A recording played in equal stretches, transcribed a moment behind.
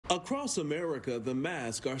Across America, the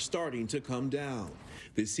masks are starting to come down.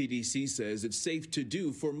 The CDC says it's safe to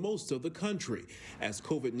do for most of the country as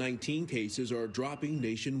COVID-19 cases are dropping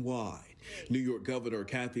nationwide. New York Governor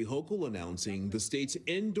Kathy Hochul announcing the state's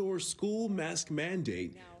indoor school mask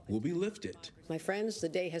mandate will be lifted. My friends, the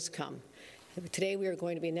day has come. Today we are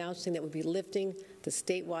going to be announcing that we'll be lifting the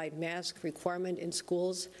statewide mask requirement in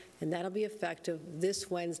schools, and that'll be effective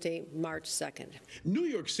this Wednesday, March 2nd. New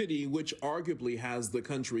York City, which arguably has the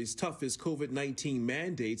country's toughest COVID-19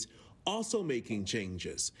 mandates, also making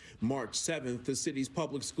changes. March 7th, the city's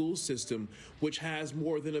public school system, which has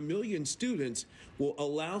more than 1 million students, will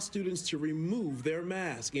allow students to remove their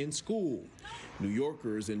mask in school. New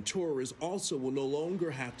Yorkers and tourists also will no longer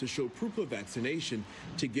have to show proof of vaccination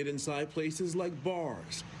to get inside places like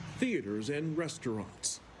bars, theaters, and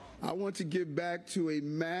restaurants. I want to give back to a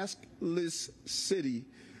maskless city,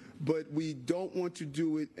 but we don't want to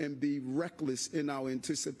do it and be reckless in our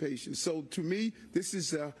anticipation. So to me, this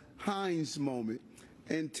is a Heinz moment.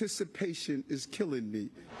 Anticipation is killing me.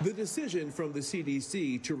 The decision from the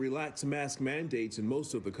CDC to relax mask mandates in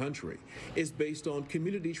most of the country is based on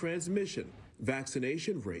community transmission,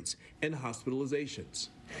 vaccination rates, and hospitalizations.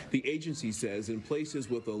 The agency says in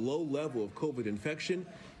places with a low level of COVID infection,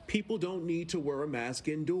 people don't need to wear a mask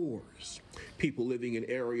indoors. People living in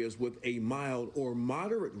areas with a mild or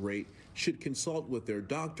moderate rate should consult with their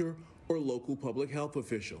doctor or local public health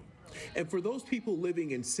official. And for those people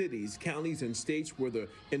living in cities, counties, and states where the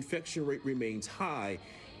infection rate remains high,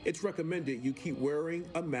 it's recommended you keep wearing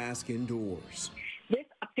a mask indoors. This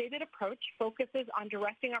updated approach focuses on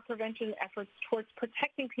directing our prevention efforts towards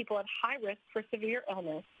protecting people at high risk for severe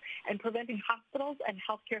illness and preventing hospitals and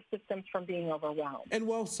healthcare systems from being overwhelmed. And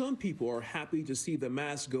while some people are happy to see the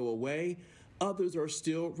mask go away, others are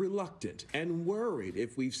still reluctant and worried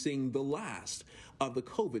if we've seen the last of the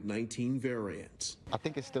COVID-19 variants. I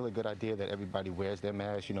think it's still a good idea that everybody wears their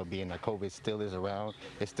mask, being that COVID still is around,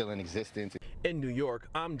 it's still in existence. In New York,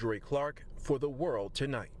 I'm Dray for The World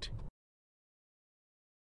Tonight.